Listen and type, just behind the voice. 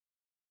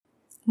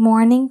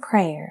Morning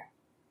Prayer,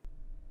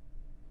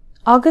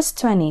 August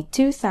 20,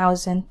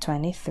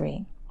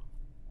 2023,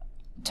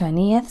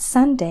 20th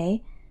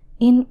Sunday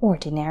in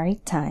Ordinary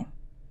Time.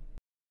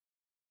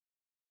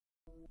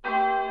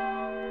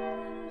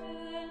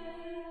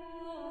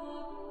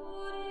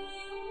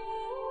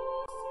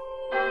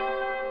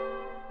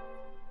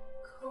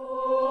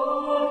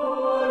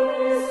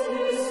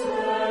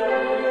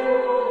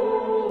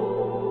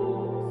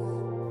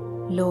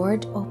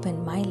 Lord,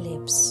 open my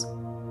lips,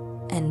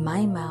 and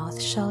my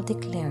mouth shall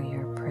declare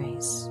your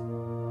praise.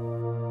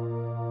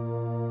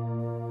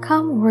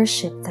 Come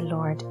worship the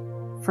Lord,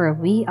 for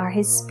we are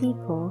his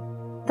people,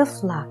 the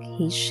flock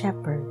he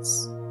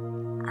shepherds.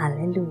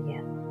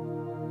 Alleluia.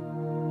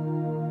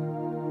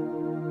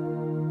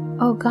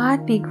 O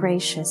God, be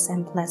gracious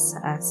and bless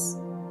us,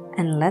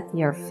 and let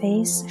your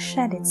face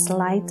shed its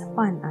light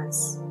upon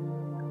us.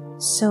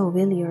 So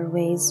will your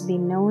ways be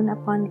known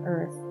upon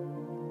earth,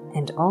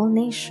 and all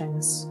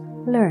nations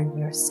learn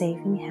your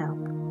saving help.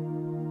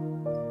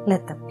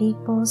 Let the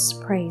peoples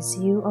praise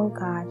you, O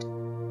God.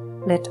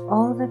 Let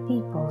all the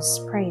peoples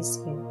praise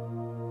you.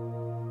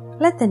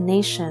 Let the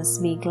nations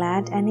be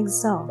glad and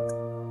exult,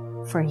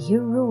 for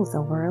you rule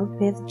the world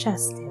with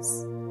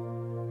justice.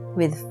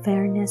 With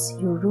fairness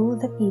you rule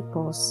the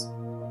peoples.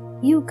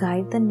 You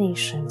guide the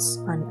nations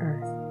on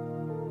earth.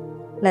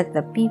 Let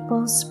the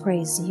peoples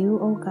praise you,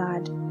 O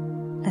God.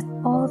 Let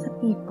all the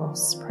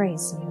peoples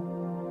praise you.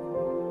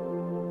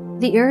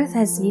 The earth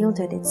has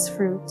yielded its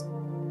fruit,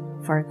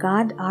 for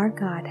God our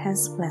God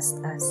has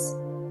blessed us.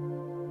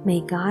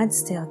 May God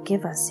still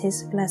give us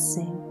his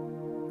blessing,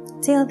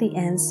 till the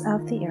ends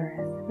of the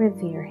earth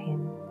revere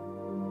him.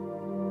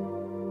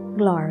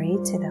 Glory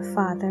to the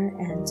Father,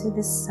 and to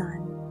the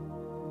Son,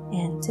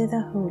 and to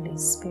the Holy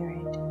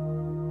Spirit,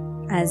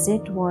 as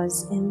it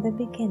was in the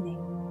beginning,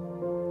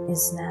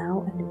 is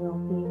now, and will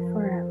be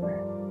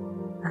forever.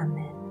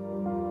 Amen.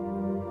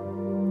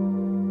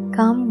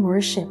 Come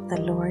worship the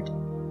Lord,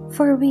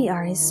 for we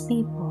are his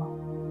people,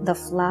 the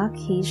flock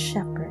he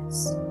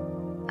shepherds.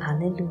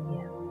 Alleluia.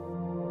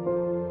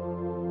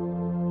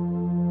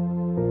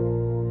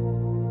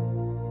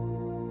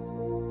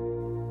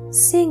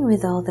 Sing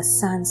with all the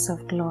sons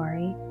of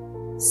glory,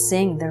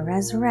 sing the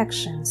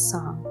resurrection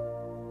song.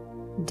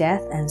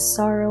 Death and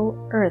sorrow,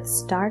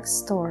 earth's dark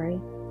story,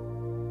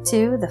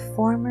 to the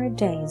former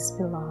days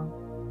belong.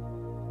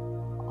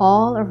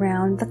 All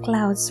around the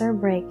clouds are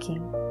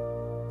breaking,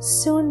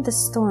 soon the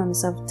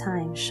storms of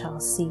time shall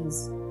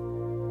cease.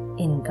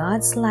 In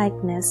God's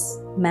likeness,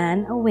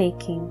 man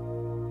awaking,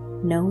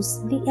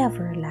 knows the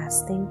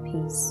everlasting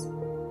peace.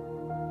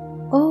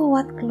 Oh,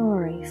 what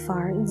glory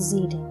far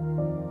exceeding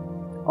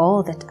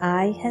all that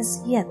eye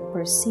has yet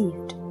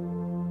perceived!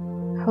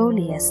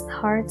 Holiest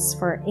hearts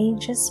for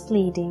ages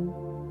pleading,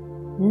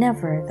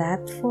 never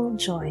that full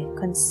joy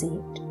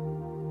conceived.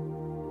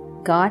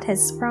 God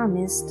has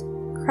promised,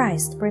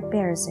 Christ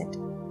prepares it.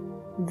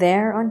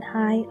 There on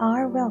high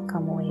our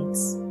welcome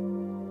waits.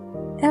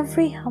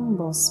 Every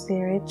humble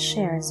spirit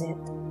shares it.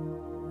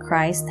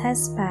 Christ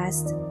has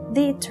passed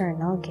the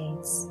eternal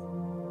gates.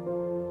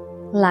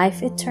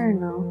 Life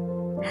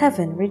eternal,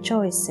 heaven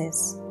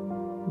rejoices.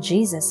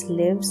 Jesus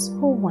lives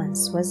who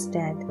once was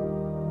dead.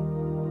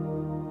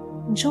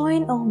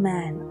 Join, O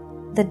man,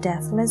 the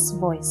deathless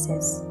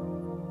voices.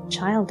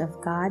 Child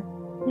of God,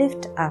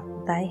 lift up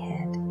thy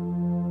head.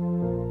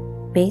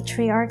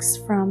 Patriarchs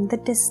from the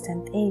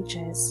distant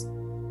ages,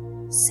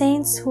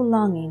 saints who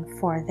longing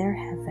for their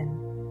heaven,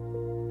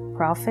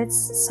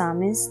 prophets,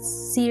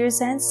 psalmists, seers,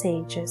 and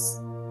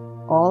sages,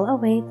 all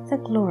await the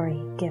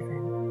glory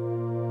given.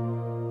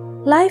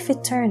 Life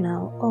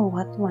eternal, oh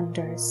what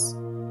wonders!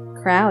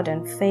 Crowd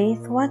and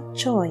faith, what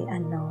joy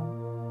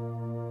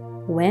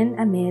unknown! When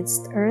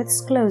amidst earth's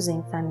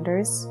closing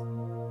thunders,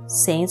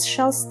 saints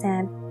shall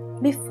stand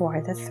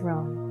before the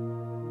throne.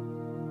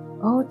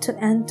 Oh, to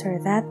enter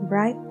that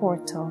bright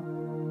portal,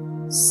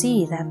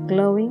 see that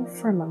glowing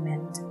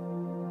firmament,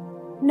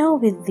 know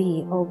with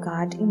thee, O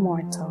God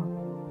immortal,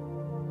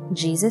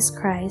 Jesus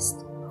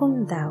Christ,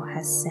 whom thou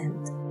hast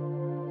sent.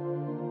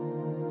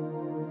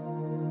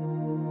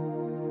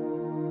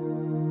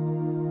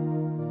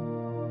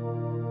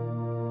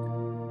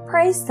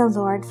 Praise the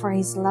Lord, for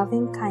his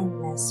loving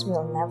kindness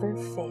will never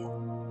fail.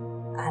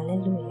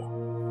 Alleluia.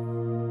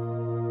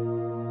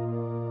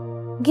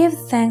 Give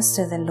thanks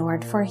to the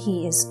Lord, for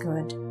he is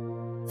good,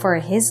 for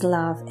his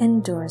love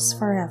endures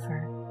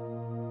forever.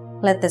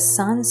 Let the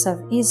sons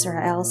of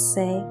Israel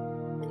say,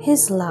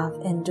 his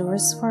love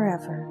endures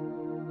forever.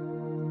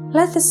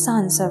 Let the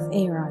sons of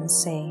Aaron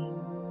say,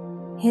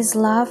 his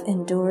love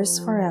endures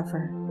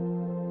forever.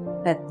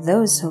 Let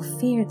those who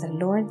fear the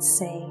Lord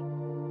say,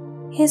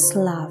 his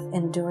love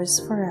endures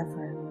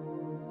forever.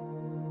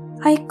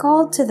 I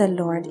called to the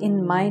Lord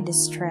in my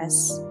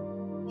distress.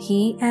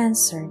 He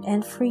answered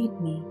and freed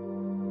me.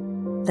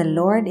 The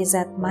Lord is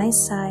at my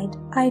side,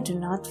 I do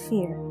not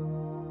fear.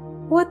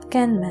 What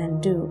can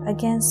man do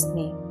against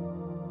me?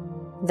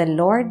 The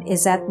Lord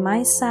is at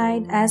my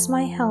side as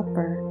my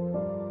helper.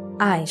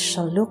 I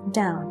shall look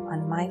down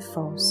on my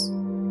foes.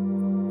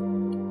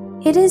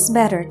 It is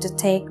better to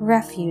take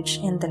refuge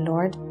in the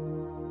Lord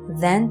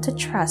than to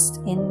trust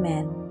in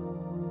men.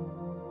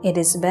 It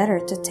is better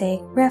to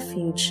take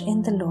refuge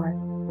in the Lord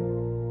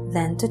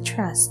than to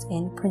trust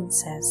in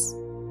princes.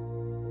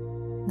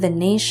 The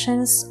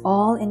nations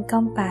all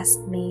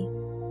encompassed me.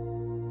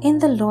 In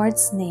the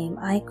Lord's name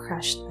I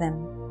crushed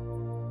them.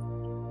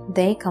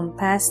 They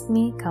compassed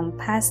me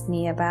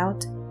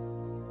about.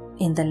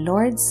 In the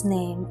Lord's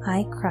name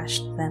I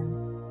crushed them.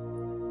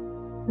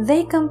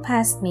 They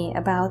compassed me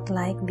about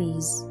like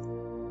bees.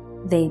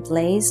 They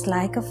blazed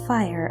like a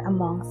fire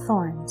among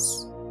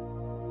thorns.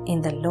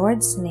 In the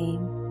Lord's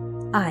name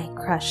I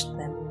crushed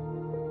them.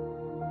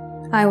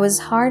 I was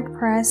hard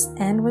pressed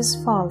and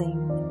was falling,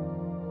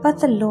 but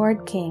the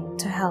Lord came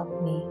to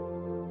help me.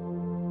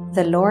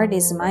 The Lord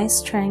is my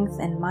strength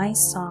and my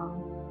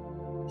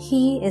song.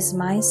 He is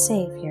my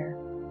Savior.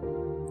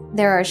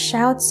 There are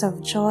shouts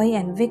of joy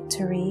and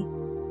victory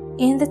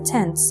in the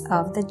tents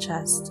of the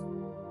just.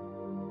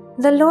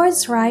 The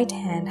Lord's right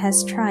hand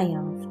has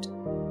triumphed.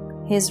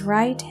 His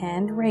right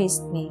hand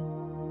raised me.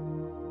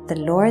 The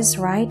Lord's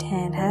right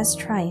hand has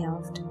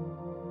triumphed.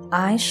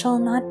 I shall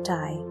not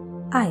die,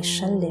 I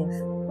shall live,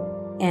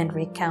 and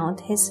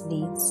recount his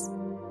deeds.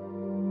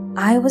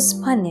 I was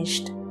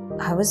punished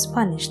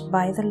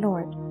by the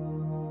Lord,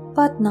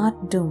 but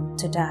not doomed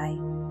to die.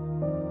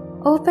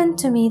 Open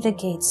to me the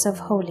gates of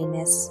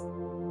holiness.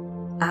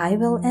 I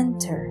will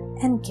enter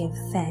and give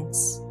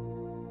thanks.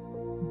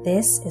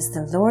 This is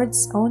the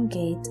Lord's own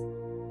gate,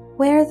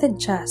 where the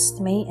just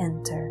may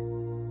enter.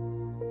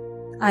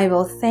 I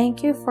will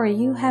thank you, for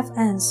you have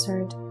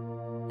answered,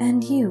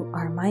 and you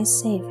are my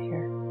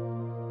Savior.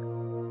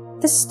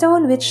 The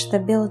stone which the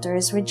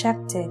builders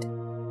rejected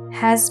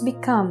has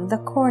become the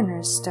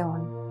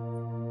cornerstone.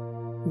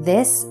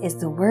 This is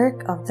the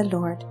work of the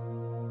Lord,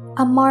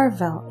 a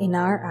marvel in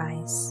our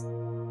eyes.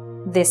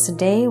 This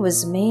day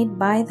was made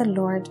by the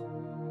Lord.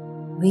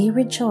 We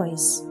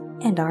rejoice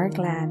and are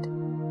glad.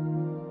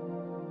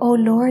 O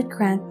Lord,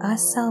 grant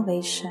us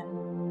salvation.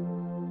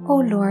 O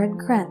Lord,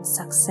 grant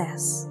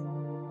success.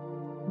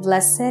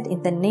 Blessed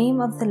in the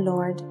name of the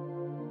Lord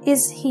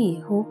is he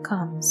who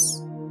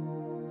comes.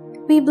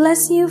 We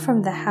bless you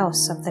from the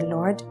house of the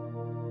Lord.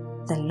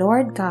 The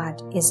Lord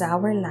God is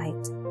our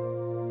light.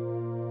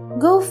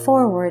 Go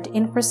forward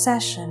in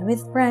procession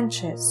with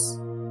branches,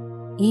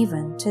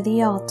 even to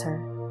the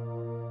altar.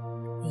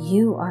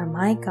 You are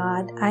my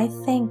God, I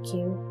thank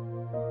you.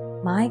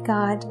 My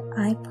God,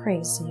 I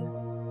praise you.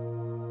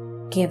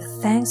 Give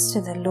thanks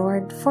to the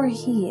Lord, for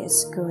he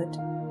is good,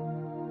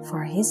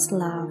 for his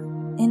love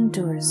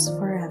endures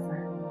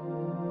forever.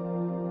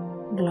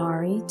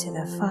 Glory to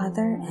the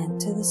Father, and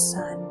to the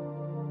Son,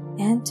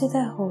 and to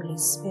the Holy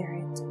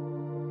Spirit,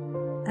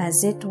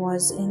 as it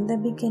was in the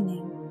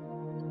beginning,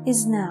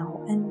 is now,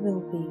 and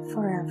will be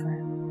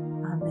forever.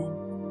 Amen.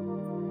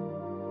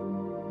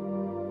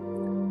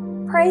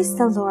 Praise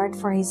the Lord,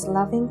 for his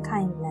loving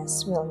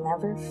kindness will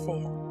never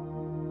fail.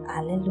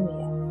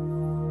 Alleluia.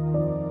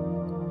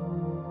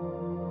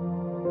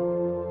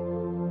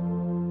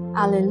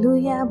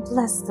 Alleluia.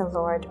 Bless the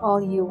Lord,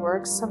 all you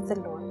works of the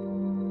Lord.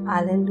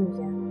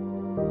 Alleluia.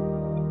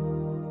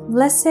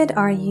 Blessed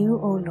are you,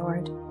 O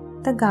Lord,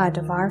 the God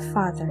of our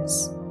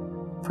fathers,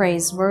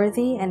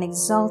 praiseworthy and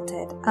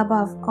exalted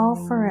above all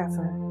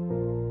forever.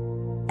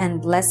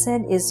 And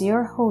blessed is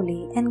your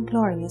holy and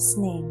glorious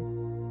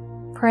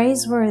name,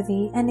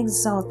 praiseworthy and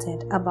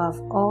exalted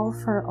above all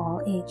for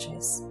all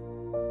ages.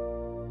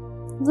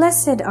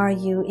 Blessed are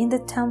you in the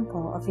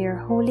temple of your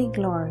holy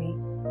glory,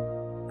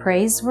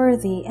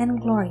 praiseworthy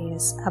and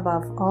glorious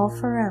above all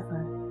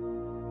forever.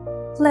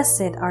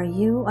 Blessed are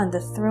you on the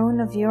throne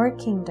of your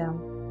kingdom,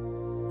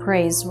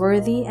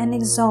 praiseworthy and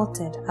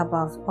exalted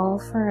above all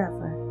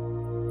forever.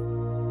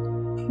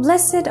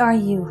 Blessed are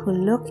you who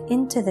look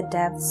into the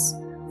depths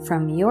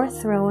from your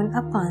throne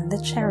upon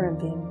the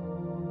cherubim,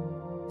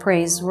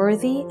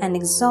 praiseworthy and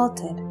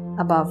exalted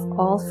above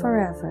all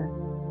forever.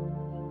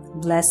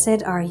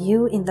 Blessed are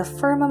you in the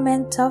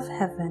firmament of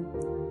heaven,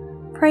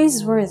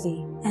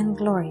 praiseworthy and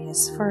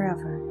glorious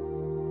forever.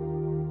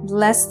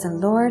 Bless the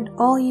Lord,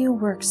 all you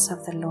works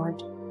of the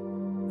Lord.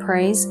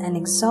 Praise and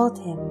exalt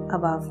him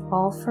above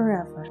all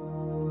forever.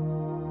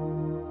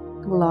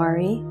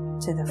 Glory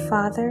to the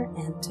Father,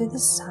 and to the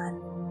Son,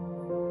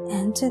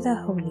 and to the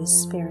Holy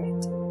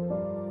Spirit,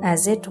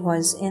 as it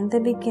was in the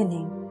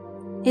beginning,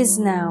 is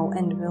now,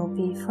 and will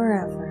be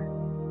forever.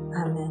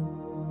 Amen.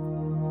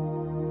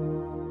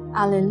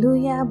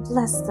 Alleluia.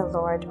 Bless the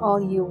Lord, all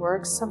you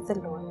works of the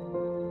Lord.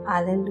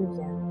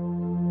 Alleluia.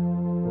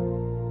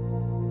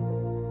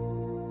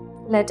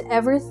 Let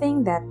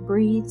everything that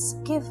breathes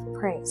give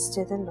praise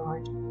to the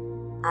Lord.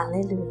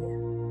 Alleluia.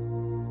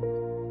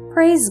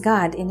 Praise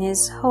God in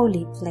his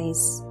holy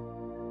place.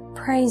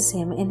 Praise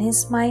him in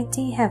his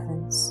mighty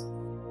heavens.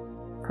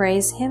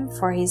 Praise him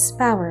for his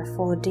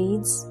powerful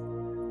deeds.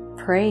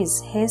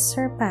 Praise his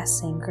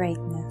surpassing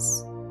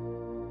greatness.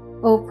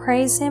 O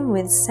praise him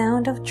with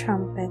sound of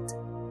trumpet.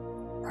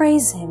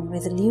 Praise him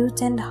with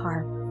lute and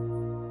harp.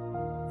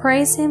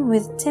 Praise him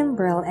with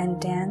timbrel and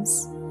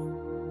dance.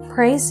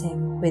 Praise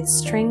him with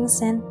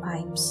strings and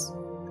pipes.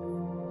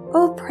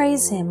 Oh,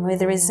 praise him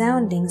with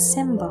resounding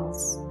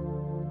cymbals.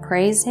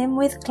 Praise him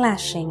with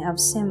clashing of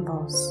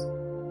cymbals.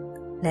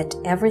 Let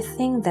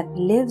everything that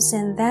lives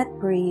and that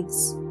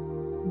breathes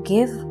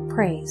give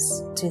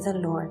praise to the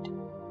Lord.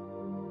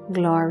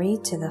 Glory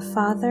to the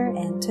Father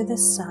and to the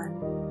Son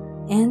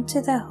and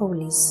to the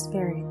Holy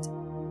Spirit,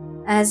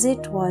 as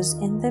it was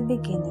in the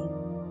beginning,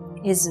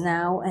 is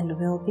now, and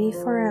will be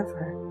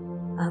forever.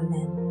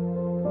 Amen.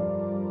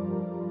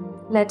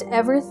 Let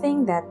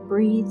everything that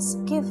breathes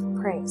give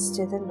praise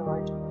to the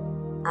Lord.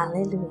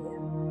 Alleluia.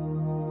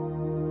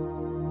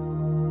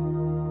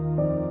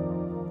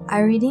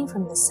 A reading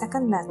from the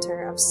second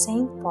letter of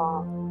St.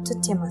 Paul to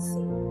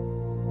Timothy.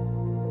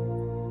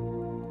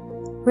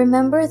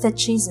 Remember that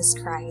Jesus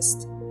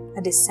Christ,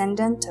 a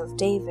descendant of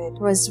David,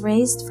 was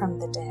raised from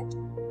the dead.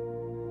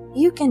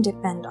 You can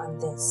depend on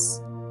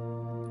this.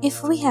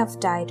 If we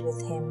have died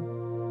with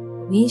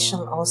him, we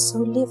shall also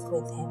live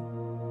with him.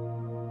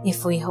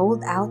 If we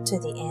hold out to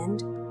the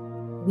end,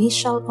 we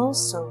shall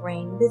also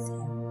reign with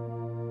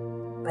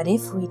him. But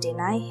if we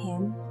deny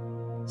him,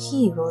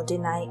 he will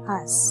deny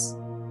us.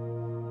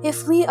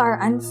 If we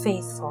are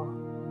unfaithful,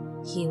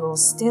 he will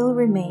still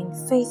remain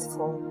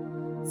faithful,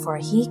 for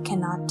he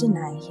cannot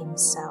deny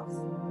himself.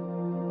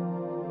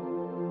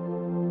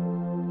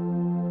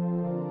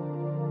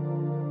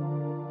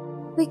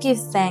 We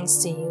give thanks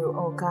to you,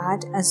 O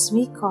God, as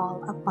we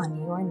call upon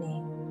your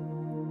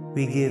name.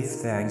 We give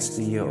thanks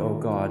to you, O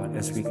God,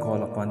 as we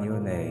call upon your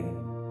name.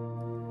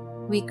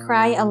 We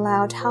cry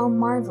aloud how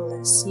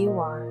marvelous you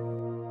are.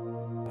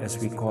 As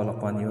we call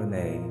upon your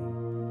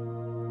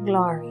name.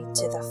 Glory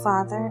to the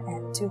Father,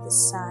 and to the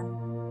Son,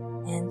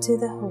 and to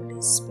the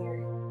Holy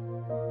Spirit.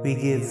 We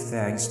give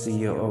thanks to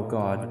you, O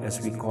God, as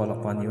we call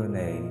upon your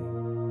name.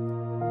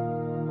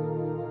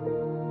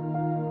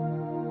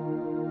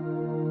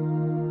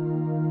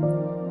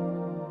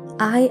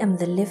 I am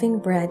the living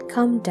bread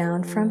come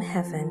down from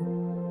heaven.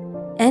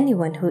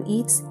 Anyone who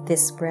eats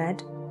this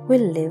bread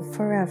will live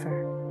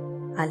forever.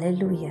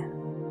 Alleluia.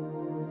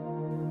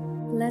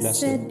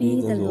 Blessed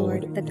be the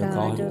Lord, the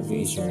God of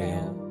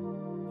Israel.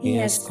 He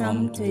has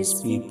come to his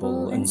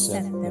people and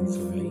set them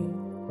free.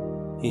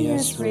 He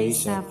has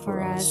raised up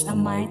for us a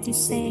mighty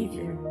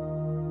Savior,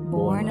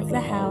 born of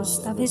the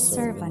house of his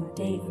servant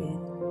David.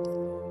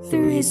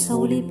 Through his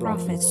holy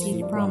prophets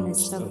he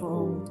promised of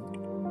old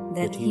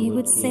that he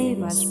would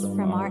save us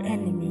from our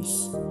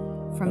enemies,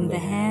 from the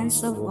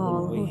hands of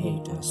all who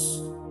hate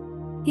us.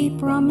 He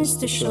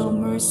promised to show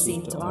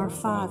mercy to our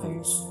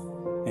fathers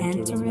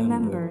and to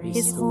remember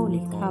his holy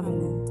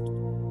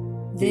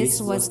covenant.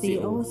 This was the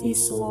oath he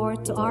swore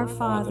to our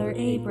father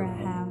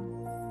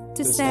Abraham,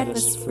 to set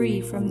us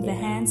free from the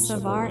hands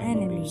of our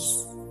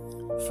enemies,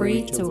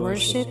 free to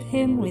worship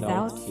him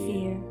without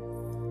fear,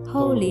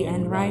 holy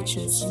and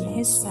righteous in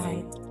his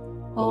sight,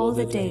 all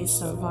the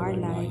days of our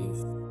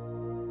life.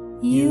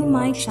 You,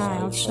 my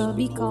child, shall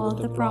be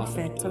called the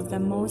prophet of the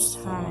Most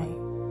High,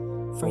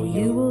 for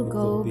you will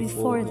go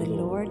before the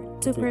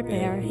Lord to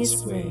prepare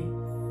his way,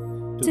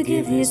 to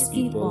give his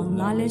people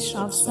knowledge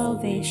of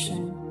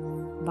salvation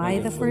by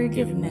the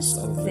forgiveness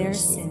of their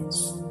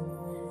sins.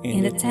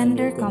 In the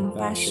tender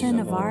compassion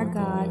of our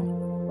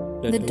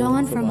God, the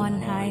dawn from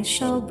on high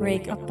shall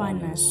break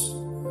upon us,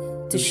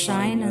 to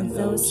shine on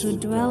those who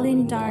dwell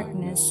in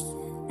darkness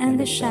and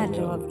the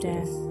shadow of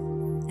death,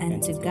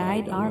 and to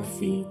guide our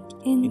feet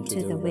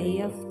into the way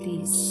of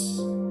peace.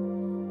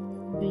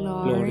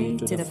 Glory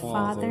to the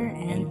Father,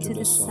 and to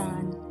the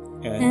Son,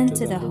 and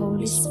to the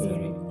Holy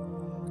Spirit,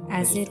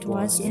 as it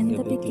was in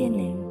the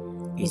beginning,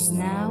 is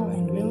now,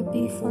 and will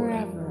be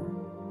forever.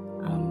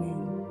 Amen.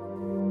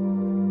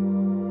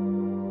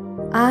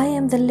 I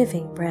am the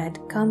living bread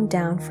come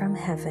down from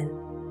heaven.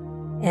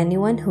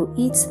 Anyone who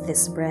eats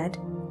this bread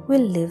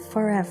will live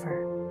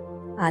forever.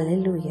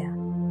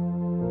 Alleluia.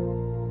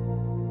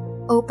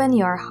 Open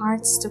your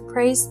hearts to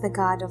praise the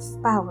God of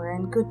power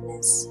and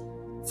goodness,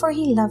 for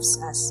he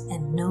loves us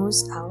and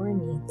knows our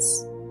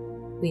needs.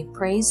 We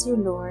praise you,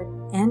 Lord,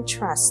 and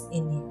trust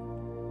in you.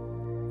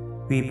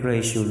 We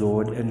praise you,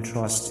 Lord, and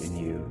trust in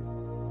you.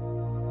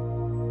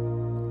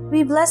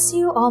 We bless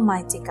you,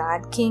 Almighty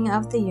God, King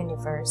of the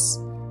universe,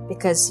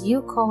 because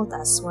you called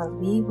us while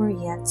we were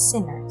yet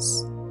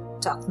sinners,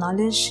 to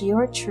acknowledge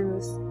your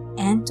truth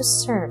and to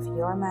serve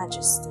your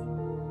majesty.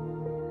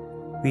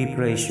 We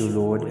praise you,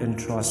 Lord, and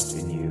trust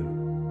in you.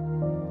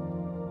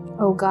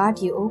 O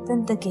God, you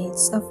opened the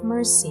gates of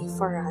mercy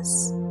for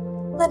us.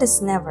 Let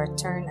us never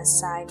turn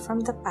aside from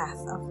the path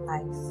of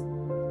life.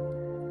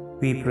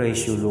 We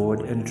praise you,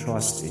 Lord, and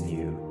trust in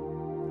you.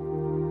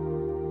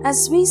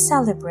 As we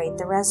celebrate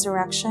the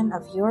resurrection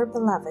of your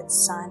beloved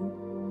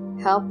Son,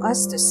 help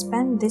us to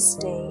spend this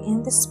day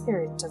in the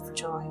spirit of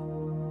joy.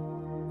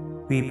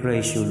 We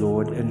praise you,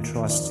 Lord, and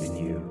trust in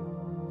you.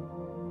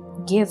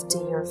 Give to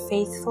your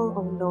faithful,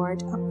 O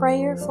Lord, a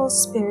prayerful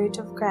spirit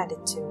of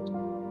gratitude,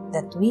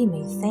 that we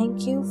may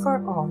thank you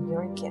for all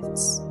your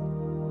gifts.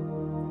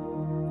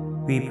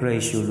 We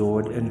praise you,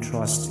 Lord, and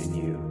trust in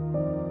you.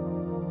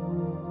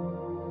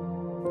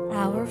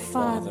 Our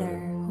Father,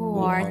 who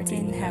art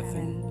in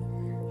heaven,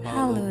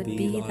 hallowed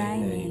be thy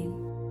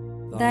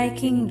name. Thy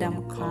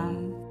kingdom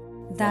come,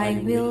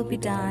 thy will be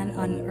done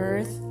on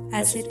earth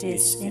as it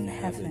is in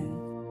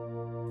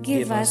heaven.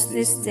 Give us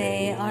this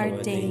day our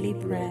daily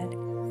bread,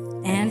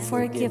 and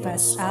forgive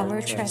us our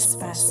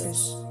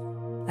trespasses,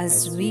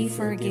 as we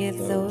forgive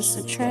those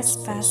who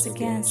trespass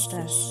against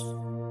us.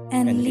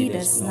 And lead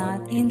us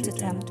not into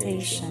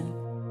temptation,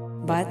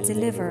 but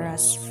deliver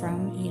us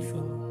from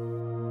evil.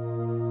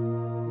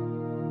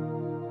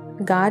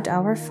 God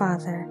our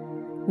Father,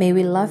 may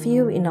we love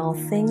you in all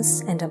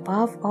things and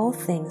above all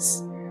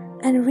things,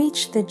 and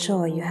reach the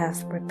joy you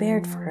have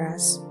prepared for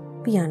us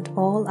beyond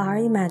all our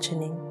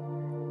imagining.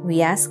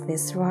 We ask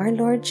this through our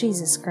Lord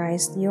Jesus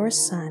Christ, your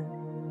Son,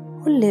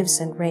 who lives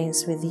and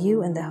reigns with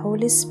you and the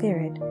Holy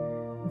Spirit,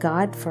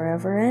 God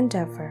forever and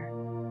ever.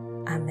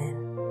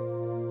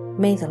 Amen.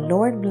 May the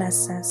Lord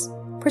bless us,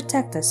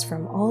 protect us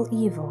from all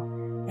evil,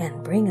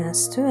 and bring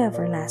us to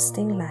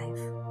everlasting life.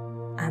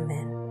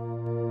 Amen.